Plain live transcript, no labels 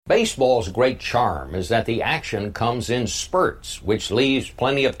Baseball's great charm is that the action comes in spurts, which leaves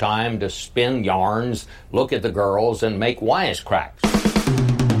plenty of time to spin yarns, look at the girls, and make wisecracks.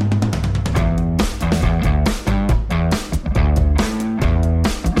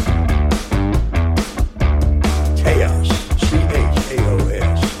 Chaos,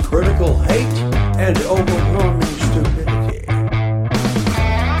 C-H-A-O-S, critical hate and overwhelming stupidity.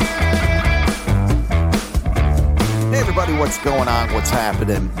 Hey everybody, what's going on? What's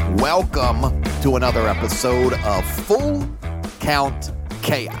happening? Welcome to another episode of Full Count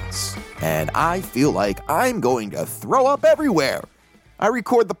Chaos. And I feel like I'm going to throw up everywhere. I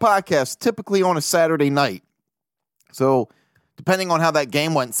record the podcast typically on a Saturday night. So depending on how that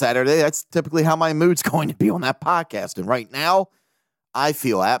game went Saturday, that's typically how my mood's going to be on that podcast. And right now, I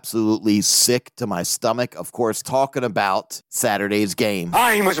feel absolutely sick to my stomach, of course, talking about Saturday's game.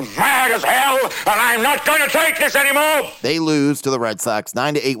 I'm as mad as hell, and I'm not going to take this anymore! They lose to the Red Sox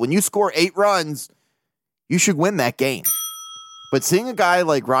 9-8. When you score 8 runs, you should win that game. But seeing a guy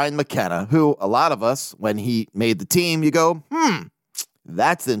like Ryan McKenna, who a lot of us, when he made the team, you go,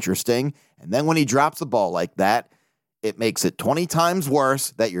 that's interesting. And then when he drops the ball like that, it makes it 20 times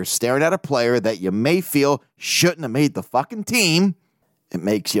worse that you're staring at a player that you may feel shouldn't have made the fucking team. It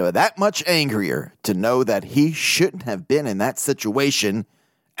makes you that much angrier to know that he shouldn't have been in that situation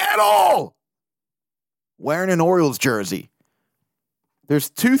at all. Wearing an Orioles jersey. There's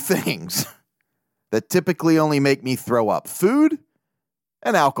 2 things that typically only make me throw up: food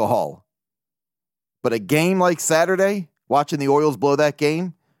and alcohol. But a game like Saturday, watching the Orioles blow that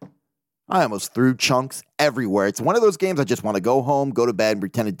game, I almost threw chunks everywhere. It's one of those games I just want to go home, go to bed, and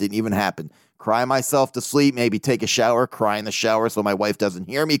pretend it didn't even happen. Cry myself to sleep, maybe take a shower, cry in the shower so my wife doesn't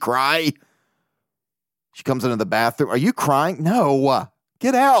hear me cry. She comes into the bathroom. Are you crying? No.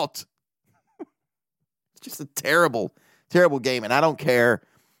 Get out. It's just a terrible, terrible game. And I don't care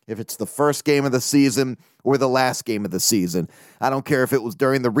if it's the first game of the season or the last game of the season. I don't care if it was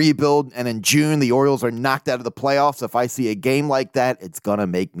during the rebuild and in June the Orioles are knocked out of the playoffs. If I see a game like that, it's going to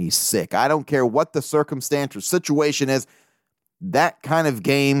make me sick. I don't care what the circumstance or situation is. That kind of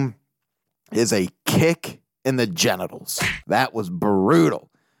game is a kick in the genitals. That was brutal.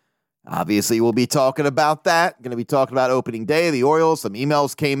 Obviously, we'll be talking about that. Going to be talking about opening day of the Orioles. Some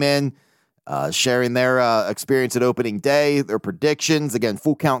emails came in sharing their experience at opening day, their predictions. Again,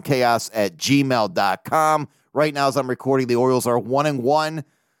 fullcountchaos@gmail.com. Right now, as I'm recording, the Orioles are 1-1.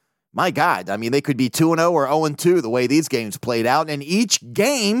 My God, I mean, they could be 2-0 or 0-2 the way these games played out. And each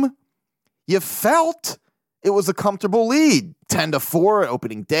game, you felt it was a comfortable lead. 10-4 at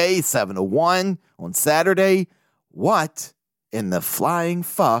opening day, 7-1 on Saturday. What in the flying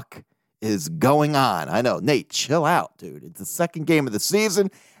fuck is going on? I know, Nate, chill out, dude. It's the second game of the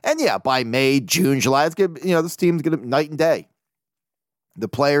season. And yeah, by May, June, July, it's gonna, this team's gonna night and day. The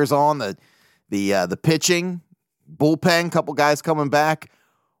players on, the pitching, bullpen, couple guys coming back,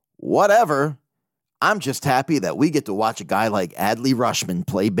 whatever. I'm just happy that we get to watch a guy like Adley Rushman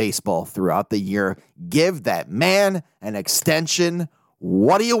play baseball throughout the year. Give that man an extension.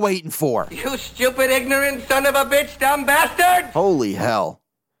 What are you waiting for? You stupid, ignorant son of a bitch, dumb bastard! Holy hell.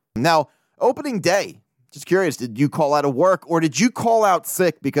 Now, opening day, just curious, did you call out of work or did you call out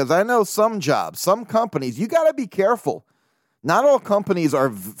sick? Because I know some jobs, some companies, you got to be careful. Not all companies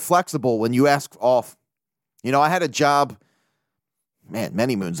are flexible when you ask off. I had a job,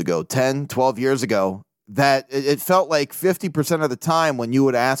 many moons ago, 10, 12 years ago, that it felt like 50% of the time when you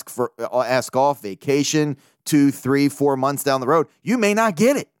would ask off vacation 2, 3, 4 months down the road, you may not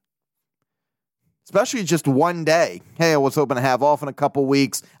get it. Especially just one day. Hey, I was hoping to have off in a couple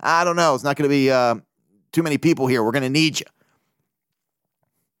weeks. I don't know. It's not going to be too many people here. We're going to need you.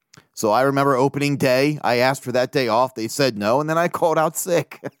 So I remember opening day. I asked for that day off. They said no, and then I called out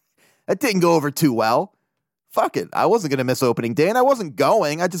sick. That didn't go over too well. Fuck it. I wasn't going to miss opening day, and I wasn't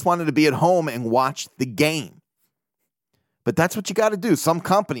going. I just wanted to be at home and watch the game. But that's what you got to do. Some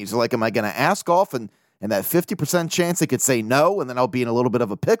companies are like, am I going to ask off and that 50% chance they could say no, and then I'll be in a little bit of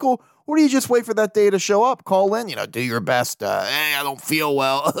a pickle? Or do you just wait for that day to show up, call in, do your best. Hey, I don't feel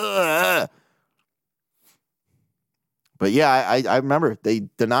well. But yeah, I remember they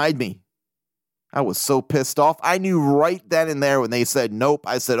denied me. I was so pissed off. I knew right then and there when they said nope.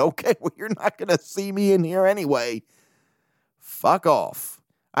 I said, okay, well, you're not going to see me in here anyway. Fuck off.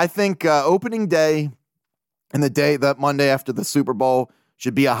 I think opening day and the day, that Monday after the Super Bowl,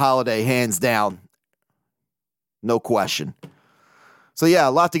 should be a holiday, hands down. No question. So yeah,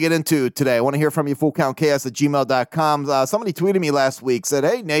 a lot to get into today. I want to hear from you, fullcountchaos@gmail.com. Somebody tweeted me last week, said,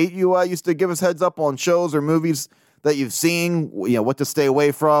 hey, Nate, you used to give us heads up on shows or movies that you've seen, what to stay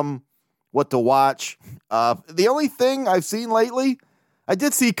away from, what to watch. The only thing I've seen lately, I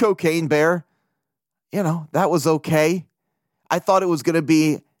did see Cocaine Bear. That was okay. I thought it was going to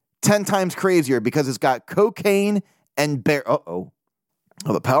be 10 times crazier because it's got cocaine and bear. Oh,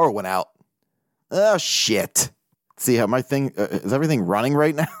 the power went out. Oh, shit. See how my thing, is everything running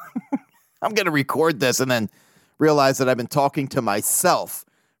right now? I'm going to record this and then realize that I've been talking to myself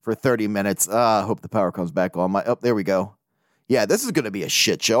for 30 minutes. I hope the power comes back on. There we go. Yeah, this is going to be a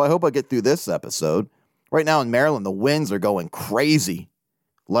shit show. I hope I get through this episode. Right now in Maryland, the winds are going crazy.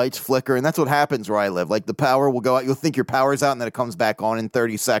 Lights flicker, and that's what happens where I live. Like, the power will go out. You'll think your power's out, and then it comes back on in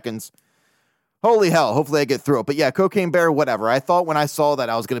 30 seconds. Holy hell. Hopefully I get through it. But yeah, Cocaine Bear, whatever. I thought when I saw that,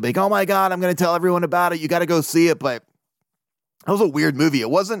 I was going to be like, oh my God, I'm going to tell everyone about it. You got to go see it. But that was a weird movie. It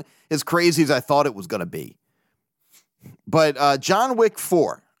wasn't as crazy as I thought it was going to be. But John Wick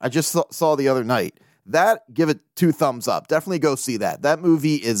 4, I just saw the other night. Give it 2 thumbs up. Definitely go see that. That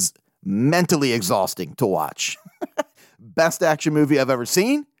movie is mentally exhausting to watch. Best action movie I've ever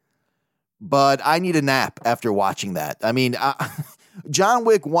seen, but I need a nap after watching that. I mean, John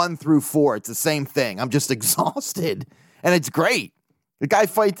Wick 1 through 4, it's the same thing. I'm just exhausted, and it's great. The guy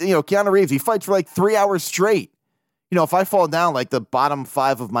fights, Keanu Reeves, he fights for like 3 hours straight. If I fall down like the bottom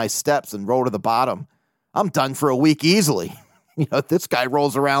 5 of my steps and roll to the bottom, I'm done for a week easily. If this guy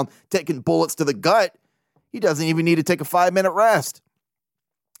rolls around taking bullets to the gut, he doesn't even need to take a 5-minute rest.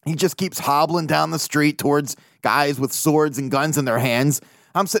 He just keeps hobbling down the street towards guys with swords and guns in their hands.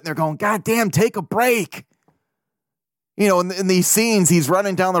 I'm sitting there going, God damn, take a break. In these scenes, he's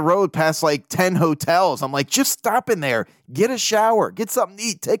running down the road past like 10 hotels. I'm like, just stop in there, get a shower, get something to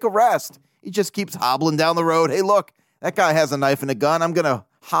eat, take a rest. He just keeps hobbling down the road. Hey, look, that guy has a knife and a gun. I'm going to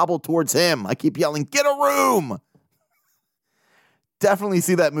hobble towards him. I keep yelling, get a room. Definitely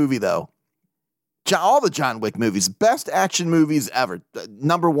see that movie, though. All the John Wick movies, best action movies ever.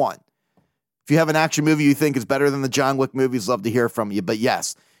 Number 1. If you have an action movie you think is better than the John Wick movies, love to hear from you. But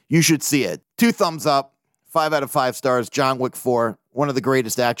yes, you should see it. 2 thumbs up, 5 out of 5 stars. John Wick 4, one of the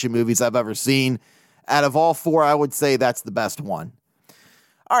greatest action movies I've ever seen. Out of all 4, I would say that's the best one.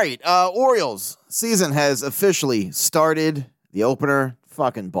 All right, Orioles season has officially started. The opener,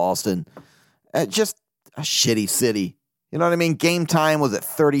 fucking Boston. Just a shitty city. You know what I mean? Game time was at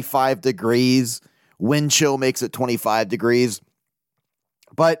 35 degrees. Wind chill makes it 25 degrees.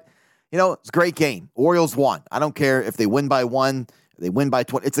 But, it's a great game. Orioles won. I don't care if they win by 1, they win by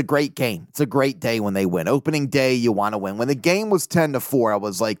 20. It's a great game. It's a great day when they win. Opening day, you want to win. When the game was 10-4, I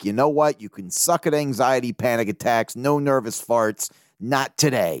was like, you know what? You can suck at anxiety, panic attacks, no nervous farts. Not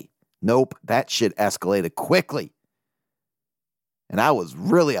today. Nope, that shit escalated quickly. And I was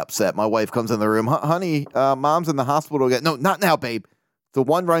really upset. My wife comes in the room. Honey, mom's in the hospital again. No, not now, babe. It's a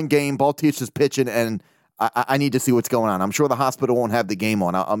 1-run game. Baltista's pitching, and I need to see what's going on. I'm sure the hospital won't have the game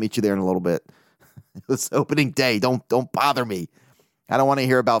on. I'll meet you there in a little bit. It's opening day. Don't bother me. I don't want to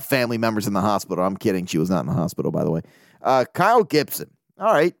hear about family members in the hospital. I'm kidding. She was not in the hospital, by the way. Kyle Gibson.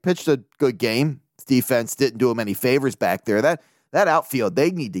 All right, pitched a good game. His defense didn't do him any favors back there. That outfield, they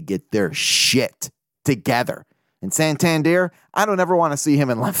need to get their shit together. And Santander, I don't ever want to see him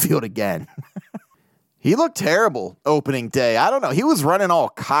in left field again. He looked terrible opening day. I don't know. He was running all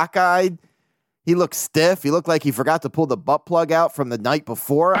cockeyed. He looked stiff. He looked like he forgot to pull the butt plug out from the night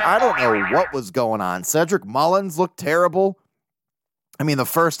before. I don't know what was going on. Cedric Mullins looked terrible. I mean, the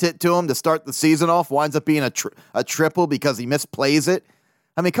first hit to him to start the season off winds up being a triple because he misplays it.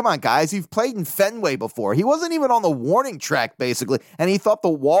 I mean, come on, guys. You've played in Fenway before. He wasn't even on the warning track, basically, and he thought the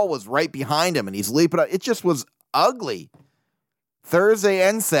wall was right behind him, and he's leaping up. It just was ugly. Thursday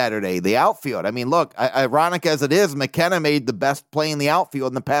and Saturday, the outfield. I mean, look, ironic as it is, McKenna made the best play in the outfield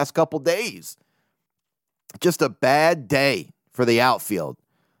in the past couple days. Just a bad day for the outfield.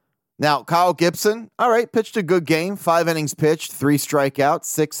 Now, Kyle Gibson, all right, pitched a good game. 5 innings pitched, 3 strikeouts,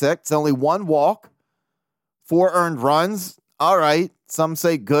 6 hits, only 1 walk, 4 earned runs. All right, some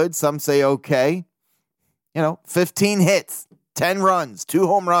say good, some say okay. 15 hits, 10 runs, 2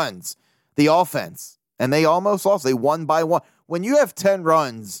 home runs, the offense. And they almost lost. They won by 1. When you have 10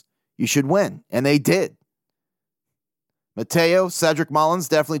 runs, you should win. And they did. Mateo, Cedric Mullins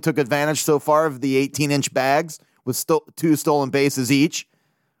definitely took advantage so far of the 18-inch bags with 2 stolen bases each.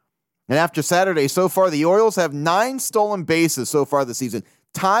 And after Saturday, so far, the Orioles have 9 stolen bases so far this season,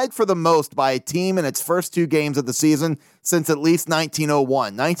 tied for the most by a team in its first 2 games of the season since at least 1901,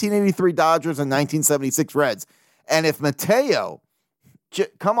 1983 Dodgers and 1976 Reds. And if Mateo,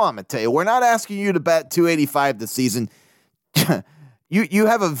 come on, Mateo, we're not asking you to bat 285 this season. You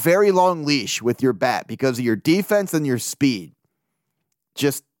have a very long leash with your bat because of your defense and your speed.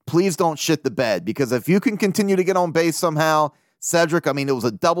 Just please don't shit the bed, because if you can continue to get on base somehow, Cedric, I mean, it was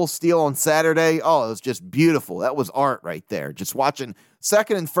a double steal on Saturday. Oh, it was just beautiful. That was art right there. Just watching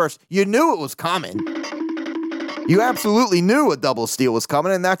second and first. You knew it was coming. You absolutely knew a double steal was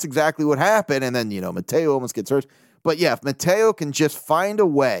coming, and that's exactly what happened. And then, Mateo almost gets hurt. But yeah, if Mateo can just find a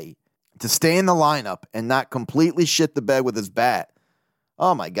way to stay in the lineup and not completely shit the bed with his bat,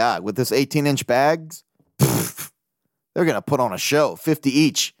 oh my God, with this 18-inch bags, they're going to put on a show. 50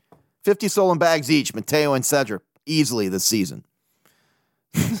 each. 50 stolen bags each, Mateo and Cedric, easily this season.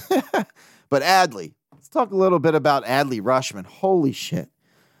 But Adley, let's talk a little bit about Adley Rutschman. Guy.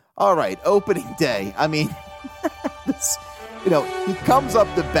 All right, opening day. I mean, he comes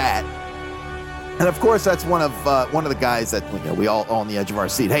up the bat. And of course, that's one of the guys that we all on the edge of our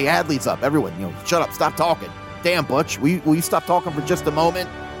seat. Hey, Adley's up. Everyone, shut up. Stop talking. Damn, Butch. Will you stop talking for just a moment?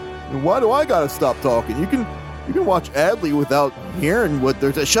 Why do I gotta stop talking? You can watch Adley without hearing what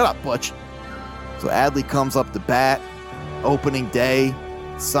there's. Shut up, Butch. So Adley comes up the bat. Opening day.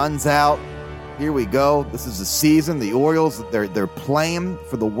 Sun's out. Here we go. This is the season. The Orioles, they're playing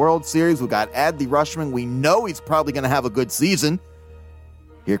for the World Series. We got Adley Rutschman. We know he's probably going to have a good season.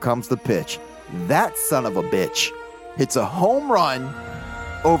 Here comes the pitch. That son of a bitch hits a home run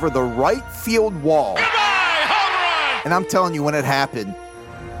over the right field wall. Goodbye, home run! And I'm telling you, when it happened,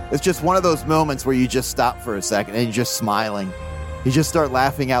 it's just one of those moments where you just stop for a second and you're just smiling. You just start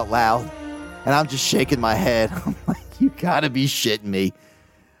laughing out loud. And I'm just shaking my head. I'm like, you gotta be shitting me.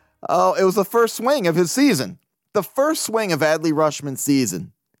 Oh, it was the first swing of his season. The first swing of Adley Rutschman's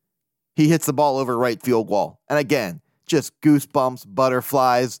season. He hits the ball over right field wall. And again, just goosebumps,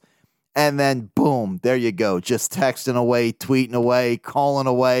 butterflies. And then, boom, there you go. Just texting away, tweeting away, calling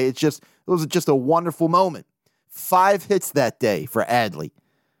away. It was just a wonderful moment. 5 hits that day for Adley.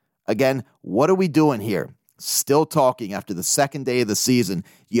 Again, what are we doing here? Still talking after the second day of the season.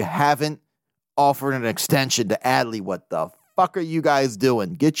 You haven't offered an extension to Adley. What the fuck are you guys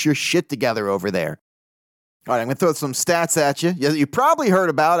doing? Get your shit together over there. All right, I'm going to throw some stats at you. You probably heard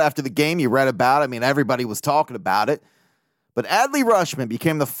about after the game. You read about it. I mean, everybody was talking about it. But Adley Rutschman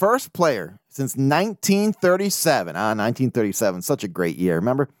became the first player since 1937. 1937, such a great year,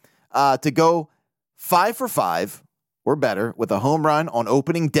 remember? To go 5 for 5 or better with a home run on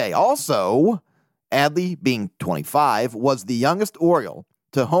opening day. Also, Adley, being 25, was the youngest Oriole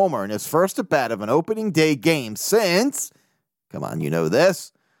to homer in his first at-bat of an opening day game since, come on, you know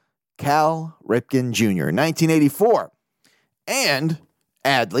this, Cal Ripken Jr. in 1984. And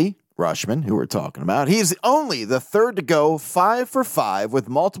Adley Rutschman, who we're talking about, he's only the third to go 5 for 5 with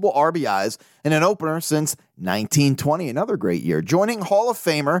multiple RBIs in an opener since 1920, another great year, joining Hall of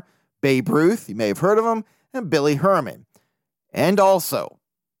Famer Babe Ruth, you may have heard of him, and Billy Herman. And also,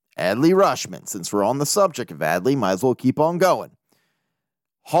 Adley Rutschman, since we're on the subject of Adley, might as well keep on going.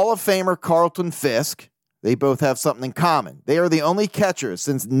 Hall of Famer Carlton Fisk, they both have something in common. They are the only catchers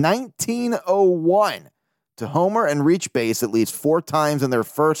since 1901 to homer and reach base at least 4 times in their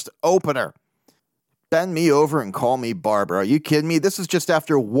first opener. Bend me over and call me Barbara. Are you kidding me? This is just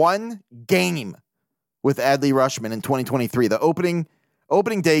after one game with Adley Rutschman in 2023, the opening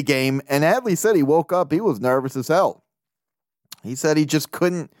day game, and Adley said he woke up, he was nervous as hell. He said he just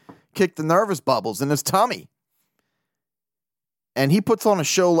couldn't kick the nervous bubbles in his tummy. And he puts on a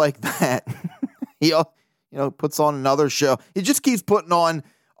show like that. He puts on another show. He just keeps putting on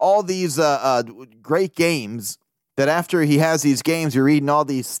all these great games that after he has these games, you're reading all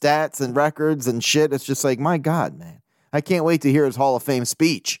these stats and records and shit. It's just like, my God, man. I can't wait to hear his Hall of Fame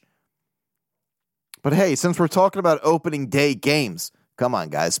speech. But hey, since we're talking about opening day games, come on,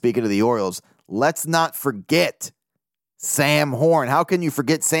 guys. Speaking of the Orioles, let's not forget Sam Horn. How can you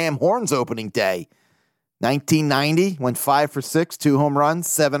forget Sam Horn's opening day? 1990, went 5 for 6, 2 home runs,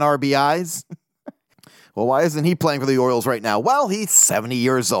 7 RBIs. Well, why isn't he playing for the Orioles right now? Well, he's 70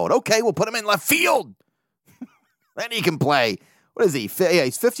 years old. Okay, we'll put him in left field. Then he can play. What is he? Yeah,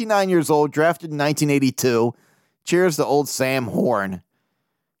 he's 59 years old, drafted in 1982. Cheers to old Sam Horn.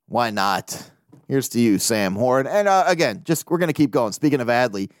 Why not? Here's to you, Sam Horn. And again, we're going to keep going. Speaking of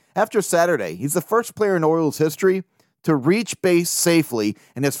Adley, after Saturday, he's the first player in Orioles history to reach base safely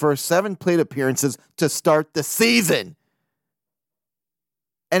in his first 7 plate appearances to start the season.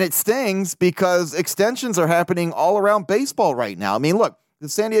 And it stings because extensions are happening all around baseball right now. I mean, look, the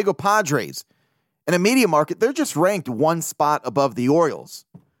San Diego Padres, in a media market, they're just ranked 1 spot above the Orioles.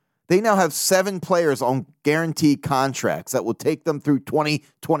 They now have 7 players on guaranteed contracts that will take them through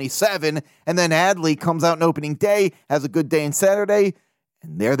 2027. And then Adley comes out on opening day, has a good day on Saturday,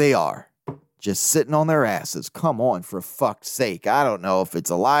 and there they are, just sitting on their asses. Come on, for fuck's sake. I don't know if it's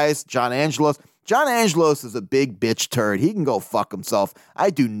Elias, John Angelos. John Angelos is a big bitch turd. He can go fuck himself. I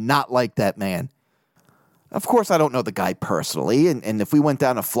do not like that man. Of course, I don't know the guy personally, and if we went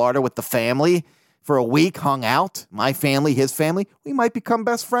down to Florida with the family for a week, hung out, my family, his family, we might become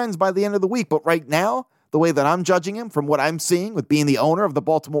best friends by the end of the week. But right now, the way that I'm judging him from what I'm seeing with being the owner of the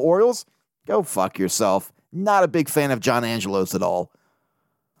Baltimore Orioles, go fuck yourself. Not a big fan of John Angelos at all.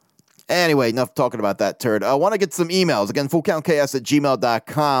 Anyway, enough talking about that turd. I want to get some emails. Again,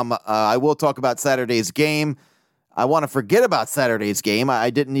 fullcountchaos@gmail.com. I will talk about Saturday's game. I want to forget about Saturday's game. I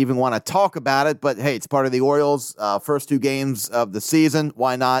didn't even want to talk about it, but hey, it's part of the Orioles' first 2 games of the season.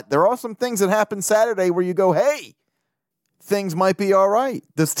 Why not? There are some things that happen Saturday where you go, hey, things might be all right.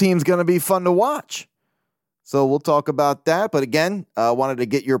 This team's going to be fun to watch. So we'll talk about that. But again, I wanted to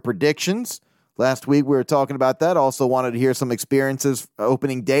get your predictions. Last week we were talking about that. Also wanted to hear some experiences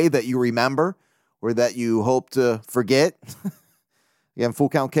opening day that you remember or that you hope to forget. Again,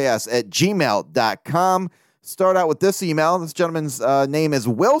 fullcountchaos@gmail.com. Start out with this email. This gentleman's name is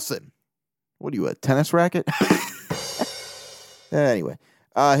Wilson. What are you, a tennis racket? Anyway,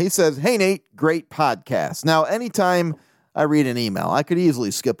 he says, "Hey, Nate, great podcast." Now, anytime I read an email, I could easily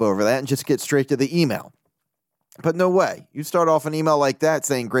skip over that and just get straight to the email. But no way. You start off an email like that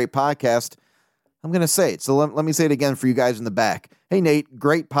saying, great podcast, I'm going to say it. So let me say it again for you guys in the back. Hey, Nate,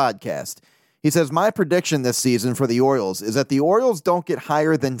 great podcast. He says, my prediction this season for the Orioles is that the Orioles don't get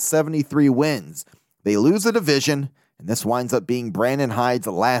higher than 73 wins. They lose the division, and this winds up being Brandon Hyde's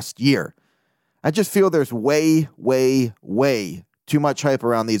last year. I just feel there's way too much hype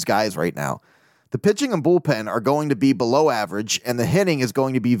around these guys right now. The pitching and bullpen are going to be below average, and the hitting is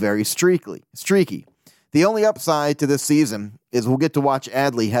going to be very streaky. The only upside to this season is we'll get to watch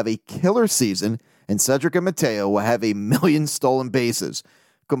Adley have a killer season, and Cedric and Mateo will have 1,000,000 stolen bases.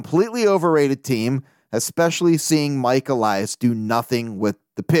 Completely overrated team, especially seeing Mike Elias do nothing with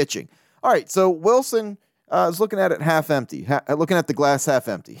the pitching. All right, so Wilson is looking at it half empty, looking at the glass half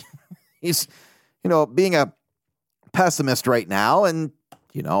empty. He's, being a pessimist right now, and,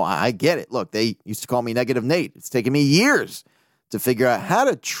 I get it. Look, they used to call me Negative Nate. It's taken me years to figure out how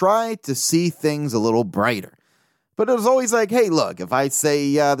to try to see things a little brighter. But it was always like, hey, look, if I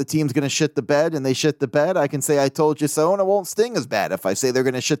say the team's going to shit the bed and they shit the bed, I can say I told you so and it won't sting as bad. If I say they're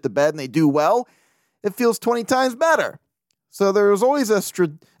going to shit the bed and they do well, it feels 20 times better. So there was always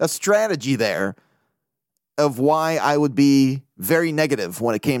a strategy there of why I would be very negative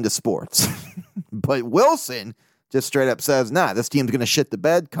when it came to sports. But Wilson just straight up says, nah, this team's going to shit the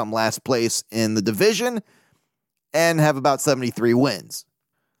bed, come last place in the division, and have about 73 wins.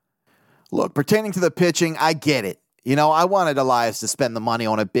 Look, pertaining to the pitching, I get it. I wanted Elias to spend the money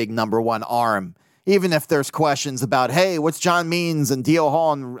on a big number 1 arm. Even if there's questions about, hey, what's John Means and D.L.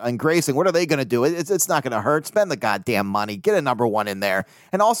 Hall and Grayson? What are they going to do? It's not going to hurt. Spend the goddamn money. Get a number 1 in there.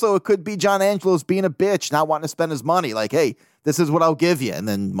 And also, it could be John Angelos being a bitch, not wanting to spend his money. Like, hey, this is what I'll give you. And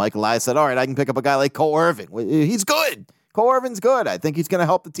then Mike Elias said, all right, I can pick up a guy like Cole Irvin. He's good. Cole Irvin's good. I think he's going to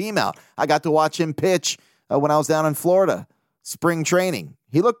help the team out. I got to watch him pitch when I was down in Florida. Spring training.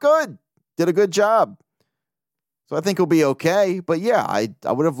 He looked good. Did a good job. So I think he'll be okay. But yeah, I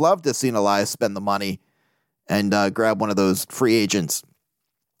would have loved to have seen Elias spend the money and grab one of those free agents,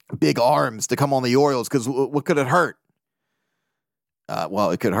 big arms to come on the Orioles, because what could it hurt?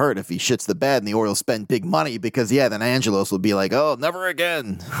 Well, it could hurt if he shits the bed and the Orioles spend big money because, then Angelos would be like, oh, never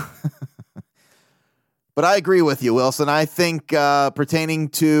again. But I agree with you, Wilson. I think pertaining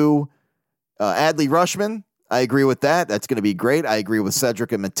to Adley Rutschman, I agree with that. That's going to be great. I agree with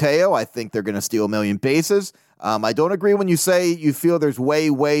Cedric and Mateo. I think they're going to steal 1,000,000 bases. I don't agree when you say you feel there's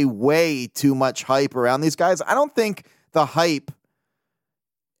way too much hype around these guys. I don't think the hype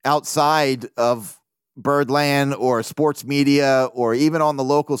outside of Birdland or sports media or even on the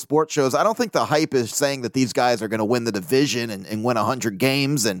local sports shows, I don't think the hype is saying that these guys are going to win the division and win 100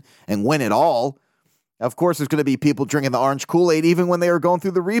 games and win it all. Of course, there's going to be people drinking the orange Kool-Aid even when they were going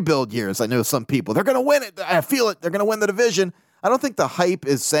through the rebuild years. I know some people, they're going to win it. I feel it. They're going to win the division. I don't think the hype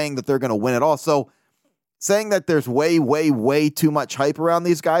is saying that they're going to win it all. So saying that there's way too much hype around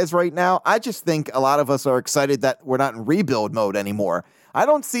these guys right now, I just think a lot of us are excited that we're not in rebuild mode anymore. I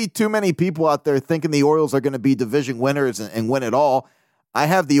don't see too many people out there thinking the Orioles are going to be division winners and win it all. I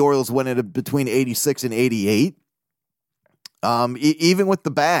have the Orioles winning between 86 and 88. Even with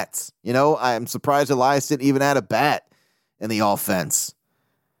the bats, I'm surprised Elias didn't even add a bat in the offense.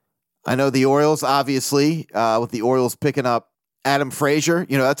 I know the Orioles, obviously, with the Orioles picking up Adam Frazier,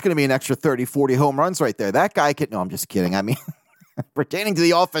 that's going to be an extra 30, 40 home runs right there. That guy no, I'm just kidding. I mean, pertaining to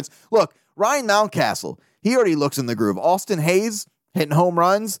the offense, look, Ryan Mountcastle, he already looks in the groove. Austin Hayes hitting home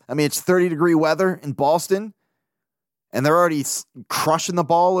runs. I mean, it's 30-degree weather in Boston, and they're already crushing the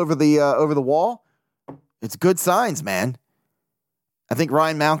ball over the wall. It's good signs, man. I think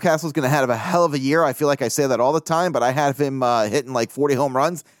Ryan Mountcastle is going to have a hell of a year. I feel like I say that all the time, but I have him hitting like 40 home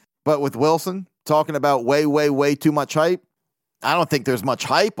runs. But with Wilson talking about way too much hype, I don't think there's much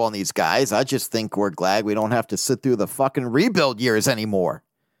hype on these guys. I just think we're glad we don't have to sit through the fucking rebuild years anymore.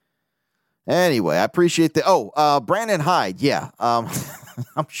 Anyway, I appreciate Brandon Hyde. Yeah, I'm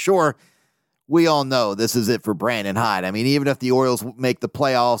sure we all know this is it for Brandon Hyde. I mean, even if the Orioles make the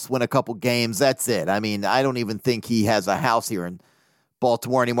playoffs, win a couple games, that's it. I mean, I don't even think he has a house here in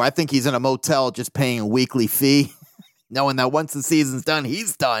Baltimore anymore. I think he's in a motel just paying a weekly fee, knowing that once the season's done.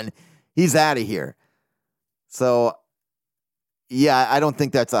 He's out of here. So, yeah, I don't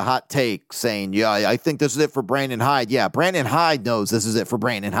think that's a hot take saying, yeah, I think this is it for Brandon Hyde. Yeah, Brandon Hyde knows this is it for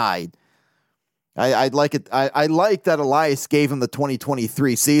Brandon Hyde. I like it. I like that Elias gave him the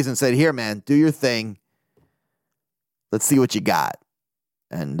 2023 season, said, here, man, do your thing. Let's see what you got.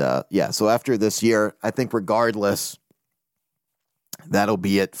 And, so after this year, I think regardless, that'll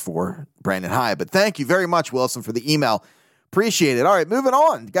be it for Brandon Hyde. But thank you very much, Wilson, for the email. Appreciate it. All right, moving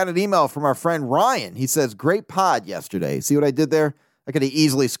on. Got an email from our friend Ryan. He says, great pod yesterday. See what I did there? I could have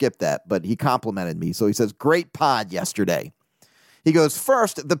easily skipped that, but he complimented me. So he says, great pod yesterday. He goes,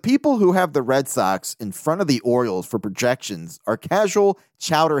 first, the people who have the Red Sox in front of the Orioles for projections are casual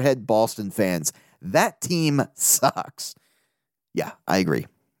chowderhead Boston fans. That team sucks. Yeah, I agree.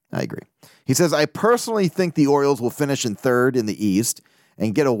 He says, I personally think the Orioles will finish in third in the East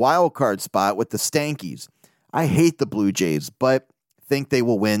and get a wild card spot with the Stankies. I hate the Blue Jays, but think they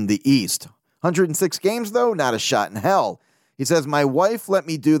will win the East. 106 games, though, not a shot in hell. He says, my wife let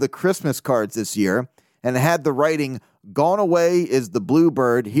me do the Christmas cards this year and had the writing, gone away is the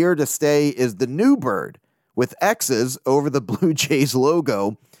bluebird, here to stay is the new bird, with X's over the Blue Jays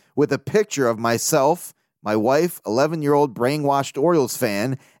logo, with a picture of myself, my wife, 11-year-old brainwashed Orioles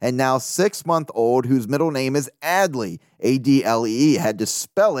fan, and now 6-month-old whose middle name is Adley, A-D-L-E-E. Had to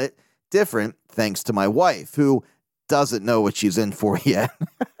spell it different thanks to my wife, who doesn't know what she's in for yet.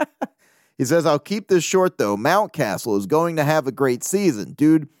 He says, I'll keep this short, though. Mountcastle is going to have a great season.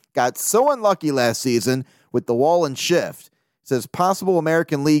 Dude got so unlucky last season with the wall and shift. Says, possible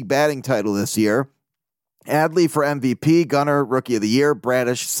American League batting title this year. Adley for MVP, Gunnar Rookie of the Year,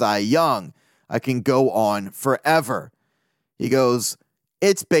 Bradish Cy Young. I can go on forever. He goes,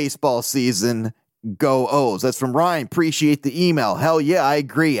 it's baseball season. Go O's. That's from Ryan. Appreciate the email. Hell yeah, I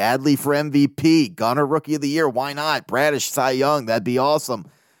agree. Adley for MVP. Gunnar Rookie of the Year. Why not? Bradish Cy Young. That'd be awesome.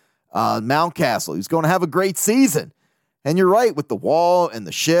 Mountcastle. He's going to have a great season. And you're right, with the wall and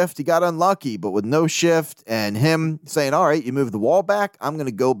the shift, he got unlucky. But with no shift and him saying, all right, you move the wall back, I'm going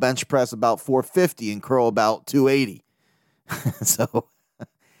to go bench press about 450 and curl about 280. So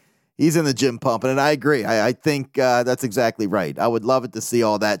he's in the gym pumping, and I agree. I think that's exactly right. I would love it to see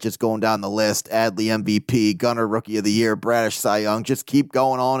all that just going down the list. Adley MVP, Gunnar Rookie of the Year, Bradish Cy Young. Just keep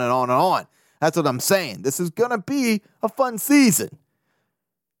going on and on and on. That's what I'm saying. This is going to be a fun season.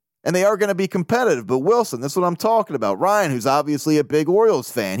 And they are going to be competitive. But Wilson, that's what I'm talking about. Ryan, who's obviously a big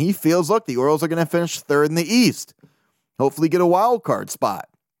Orioles fan, he feels, look, the Orioles are going to finish third in the East. Hopefully get a wild card spot.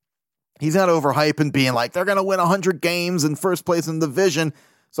 He's not overhyping, being like, they're going to win 100 games in first place in the division.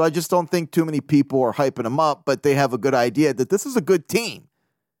 So I just don't think too many people are hyping him up, but they have a good idea that this is a good team.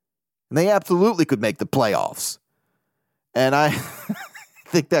 And they absolutely could make the playoffs. And I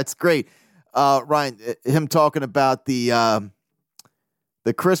think that's great. Ryan, him talking about the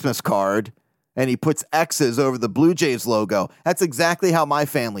Christmas card, and he puts X's over the Blue Jays logo. That's exactly how my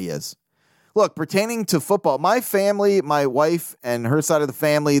family is. Look, pertaining to football, my family, my wife and her side of the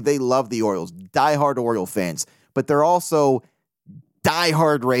family, they love the Orioles, diehard Oriole fans, but they're also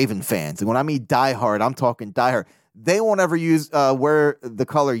diehard Raven fans. And when I mean diehard, I'm talking diehard. They won't ever wear the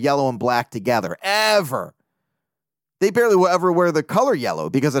color yellow and black together, ever. They barely will ever wear the color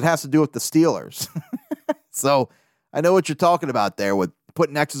yellow because it has to do with the Steelers. So I know what you're talking about there with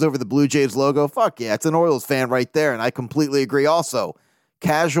putting X's over the Blue Jays logo. Fuck yeah, it's an Orioles fan right there, and I completely agree also.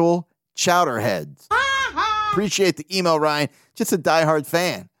 Casual chowderheads. Appreciate the email, Ryan. Just a diehard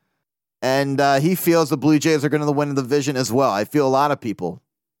fan. And he feels the Blue Jays are going to win the division as well. I feel a lot of people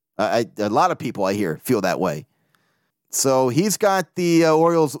I hear feel that way. So he's got the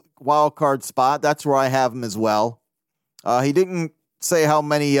Orioles wild card spot. That's where I have him as well. He didn't say how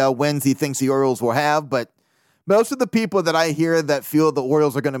many wins he thinks the Orioles will have, but most of the people that I hear that feel the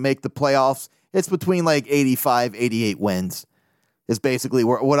Orioles are going to make the playoffs, it's between like 85, 88 wins is basically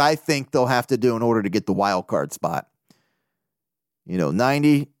what I think they'll have to do in order to get the wild card spot.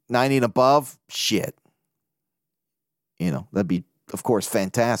 90 and above, shit. That'd be, of course,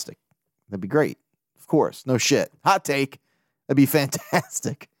 fantastic. That'd be great. Of course, no shit. Hot take. That'd be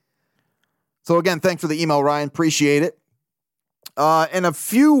fantastic. So again, thanks for the email, Ryan. Appreciate it. In a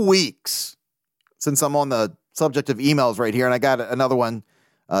few weeks, since I'm on the subject of emails right here, and I got another one,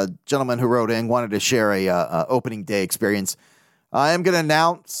 a gentleman who wrote in wanted to share a opening day experience. I am going to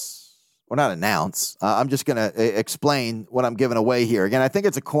announce, or not announce, I'm just going to explain what I'm giving away here. Again, I think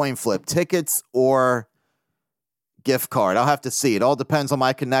it's a coin flip, tickets or gift card. I'll have to see. It all depends on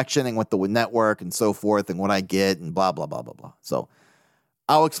my connection and with the network and so forth and what I get and blah, blah, blah, blah, blah. So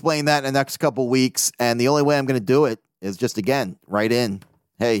I'll explain that in the next couple weeks. And the only way I'm going to do it is just, again, write in,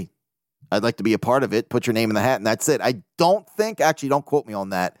 hey, I'd like to be a part of it. Put your name in the hat, and that's it. I don't think, actually, don't quote me on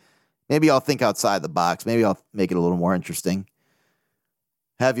that. Maybe I'll think outside the box. Maybe I'll make it a little more interesting.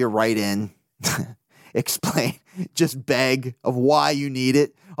 Have your write in, explain, just beg of why you need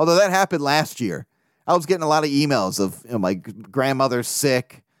it. Although that happened last year. I was getting a lot of emails of, my grandmother's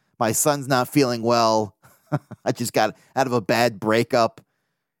sick. My son's not feeling well. I just got out of a bad breakup.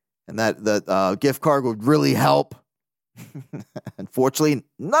 And that gift card would really help. Unfortunately,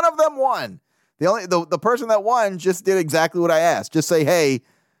 none of them won. The person that won just did exactly what I asked. Just say, hey,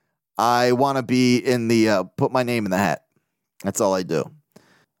 I want to be in the, put my name in the hat. That's all I do.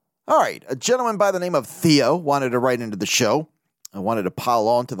 All right. A gentleman by the name of Theo wanted to write into the show. I wanted to pile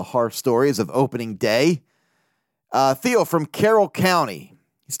on to the horror stories of opening day. Theo from Carroll County.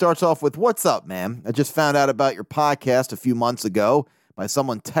 He starts off with, what's up, man? I just found out about your podcast a few months ago by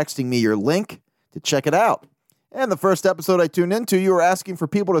someone texting me your link to check it out. And the first episode I tuned into, you were asking for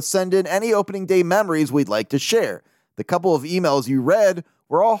people to send in any opening day memories we'd like to share. The couple of emails you read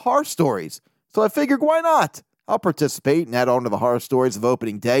were all horror stories. So I figured, why not? I'll participate and add on to the horror stories of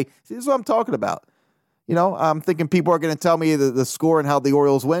opening day. See, this is what I'm talking about. I'm thinking people are going to tell me the score and how the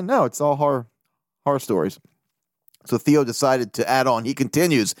Orioles win. No, it's all horror stories. So Theo decided to add on. He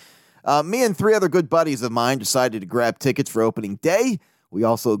continues, me and 3 other good buddies of mine decided to grab tickets for opening day. We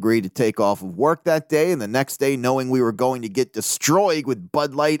also agreed to take off of work that day and the next day knowing we were going to get destroyed with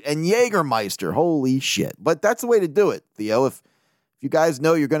Bud Light and Jägermeister. Holy shit. But that's the way to do it, Theo. If you guys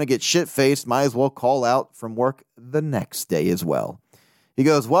know you're going to get shit-faced, might as well call out from work the next day as well. He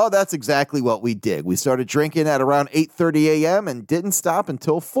goes, well, that's exactly what we did. We started drinking at around 8:30 a.m. and didn't stop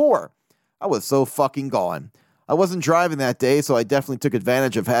until 4. I was so fucking gone. I wasn't driving that day, so I definitely took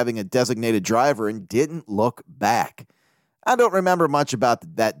advantage of having a designated driver and didn't look back. I don't remember much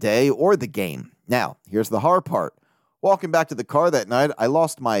about that day or the game. Now, here's the hard part. Walking back to the car that night,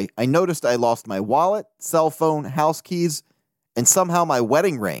 I noticed I lost my wallet, cell phone, house keys, and somehow my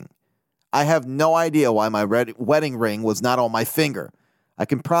wedding ring. I have no idea why my wedding ring was not on my finger. I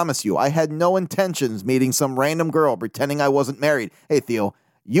can promise you, I had no intentions meeting some random girl pretending I wasn't married. Hey, Theo,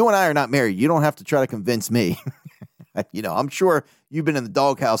 you and I are not married. You don't have to try to convince me. I'm sure you've been in the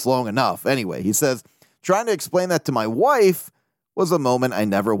doghouse long enough. Anyway, he says, trying to explain that to my wife was a moment I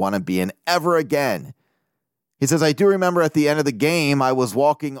never want to be in ever again. He says, I do remember at the end of the game, I was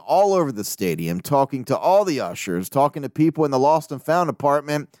walking all over the stadium, talking to all the ushers, talking to people in the lost and found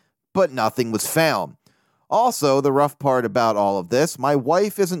department, but nothing was found. Also, the rough part about all of this, my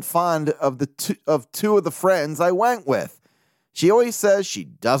wife isn't fond of two of the friends I went with. She always says she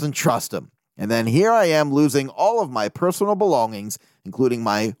doesn't trust them. And then here I am losing all of my personal belongings, including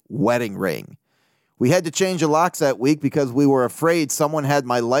my wedding ring. We had to change the locks that week because we were afraid someone had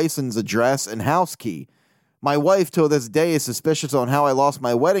my license address and house key. My wife, till this day, is suspicious on how I lost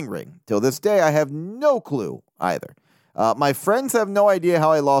my wedding ring. Till this day, I have no clue either. My friends have no idea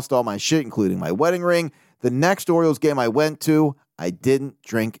how I lost all my shit, including my wedding ring. The next Orioles game I went to, I didn't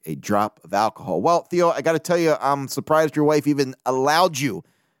drink a drop of alcohol. Well, Theo, I got to tell you, I'm surprised your wife even allowed you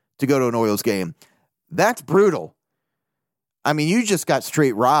to go to an Orioles game. That's brutal. I mean, you just got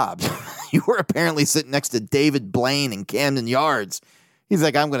straight robbed. You were apparently sitting next to David Blaine in Camden Yards. He's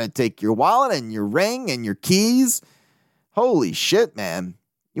like, I'm going to take your wallet and your ring and your keys. Holy shit, man.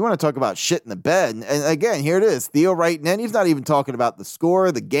 You want to talk about shit in the bed. And again, here it is. Theo writing in. He's not even talking about the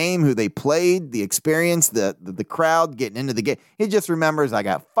score, the game, who they played, the experience, the crowd getting into the game. He just remembers, I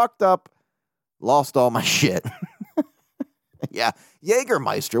got fucked up, lost all my shit. Yeah,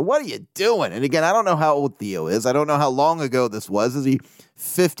 Jägermeister, what are you doing? And again, I don't know how old Theo is. I don't know how long ago this was. Is he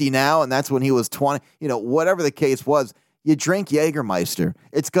 50 now? And that's when he was 20. Whatever the case was, you drink Jägermeister,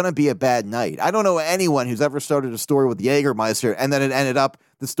 it's going to be a bad night. I don't know anyone who's ever started a story with Jägermeister and then it ended up,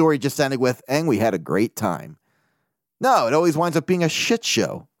 the story just ended with, and we had a great time. No, it always winds up being a shit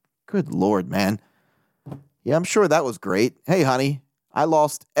show. Good Lord, man. Yeah, I'm sure that was great. Hey, honey, I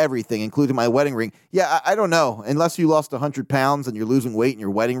lost everything, including my wedding ring. Yeah, I don't know. Unless you lost 100 pounds and you're losing weight and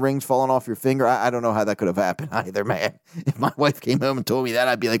your wedding ring's falling off your finger, I don't know how that could have happened either, man. If my wife came home and told me that,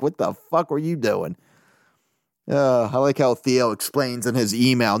 I'd be like, what the fuck were you doing? I like how Theo explains in his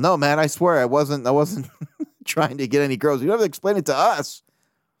email. No, man, I swear I wasn't trying to get any girls. You don't have to explain it to us.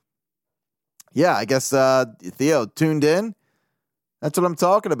 Yeah, I guess Theo tuned in. That's what I'm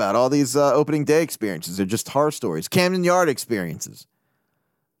talking about. All these opening day experiences are just horror stories. Camden Yard experiences.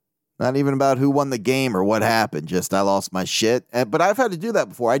 Not even about who won the game or what happened. Just I lost my shit. But I've had to do that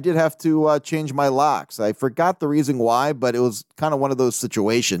before. I did have to change my locks. I forgot the reason why, but it was kind of one of those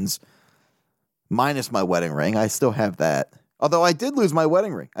situations. Minus my wedding ring. I still have that. Although I did lose my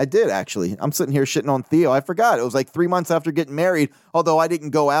wedding ring. I did, actually. I'm sitting here shitting on Theo. I forgot. It was like 3 months after getting married, although I didn't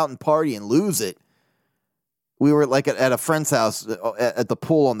go out and party and lose it. We were like at a friend's house at the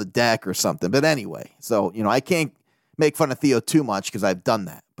pool on the deck or something. But anyway, so, I can't make fun of Theo too much because I've done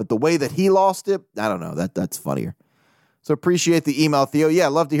that. But the way that he lost it, I don't know. That's funnier. So appreciate the email, Theo. Yeah, I'd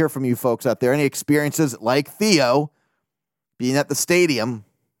love to hear from you folks out there. Any experiences like Theo being at the stadium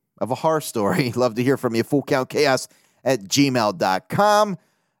of a horror story? Love to hear from you. fullcountchaos@gmail.com.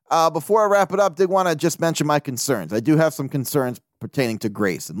 Before I wrap it up, did want to just mention my concerns. I do have some concerns pertaining to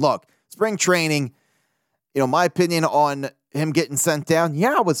Grayson. Look, spring training, my opinion on him getting sent down,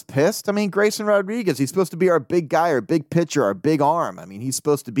 yeah, I was pissed. I mean, Grayson Rodriguez, he's supposed to be our big guy, our big pitcher, our big arm. I mean, he's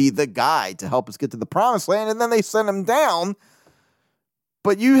supposed to be the guy to help us get to the promised land, and then they send him down.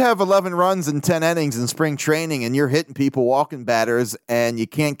 But you have 11 runs in 10 innings in spring training, and you're hitting people, walking batters, and you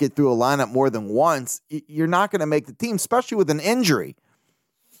can't get through a lineup more than once. You're not going to make the team, especially with an injury.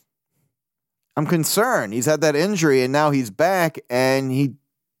 I'm concerned. He's had that injury, and now he's back, and he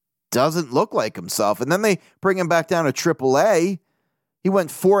doesn't look like himself. And then they bring him back down to AAA. He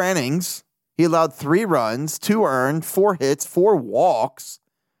went 4 innings. He allowed 3 runs, 2 earned, 4 hits, 4 walks,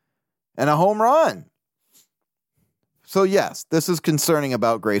 and a home run. So yes, this is concerning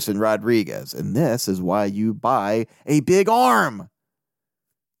about Grayson Rodriguez. And this is why you buy a big arm.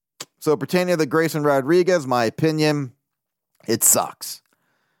 So pertaining to the Grayson Rodriguez, my opinion, it sucks.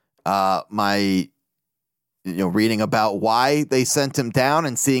 Reading about why they sent him down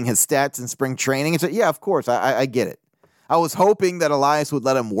and seeing his stats in spring training. So, yeah, of course, I get it. I was hoping that Elias would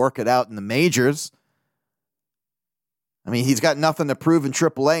let him work it out in the majors. I mean, he's got nothing to prove in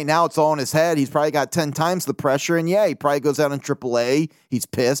AAA. Now it's all in his head. He's probably got 10 times the pressure. And, yeah, he probably goes out in AAA. He's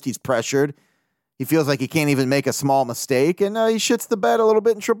pissed. He's pressured. He feels like he can't even make a small mistake. And he shits the bed a little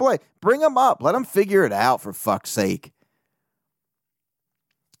bit in AAA. Bring him up. Let him figure it out, for fuck's sake.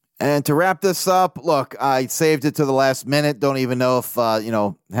 And to wrap this up, look, I saved it to the last minute. Don't even know if,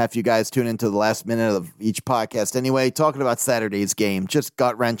 half you guys tune into the last minute of each podcast anyway. Talking about Saturday's game, just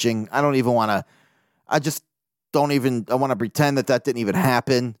gut-wrenching. I want to pretend that didn't even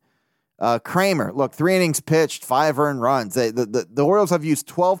happen. Kramer, look, 3 innings pitched, 5 earned runs. The Orioles have used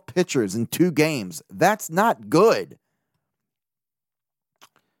 12 pitchers in 2 games. That's not good.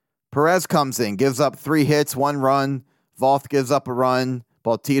 Perez comes in, gives up 3 hits, 1 run. Voth gives up a run.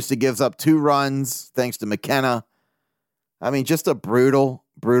 Bautista gives up 2 runs thanks to McKenna. I mean, just a brutal,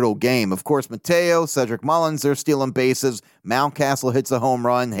 brutal game. Of course, Mateo, Cedric Mullins, they're stealing bases. Mountcastle hits a home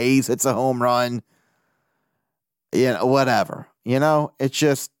run. Hayes hits a home run. Whatever. It's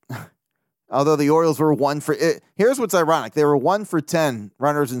just, although the Orioles were 1 for, here's what's ironic. They were 1 for 10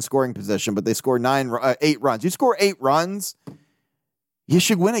 runners in scoring position, but they scored 8 runs. You score 8 runs, you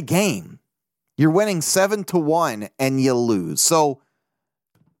should win a game. You're winning 7-1 and you lose. So,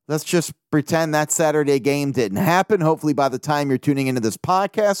 let's just pretend that Saturday game didn't happen. Hopefully by the time you're tuning into this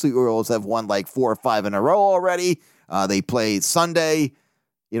podcast, the Orioles have won like 4 or 5 in a row already. They play Sunday.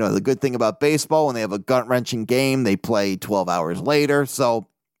 The good thing about baseball, when they have a gut-wrenching game, they play 12 hours later. So,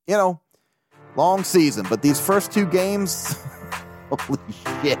 long season. But these first 2 games, holy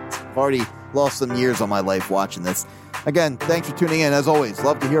shit. I've already lost some years on my life watching this. Again, thanks for tuning in. As always,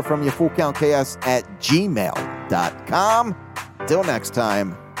 love to hear from you. fullcountchaos@gmail.com. Till next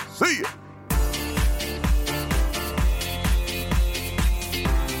time. See ya.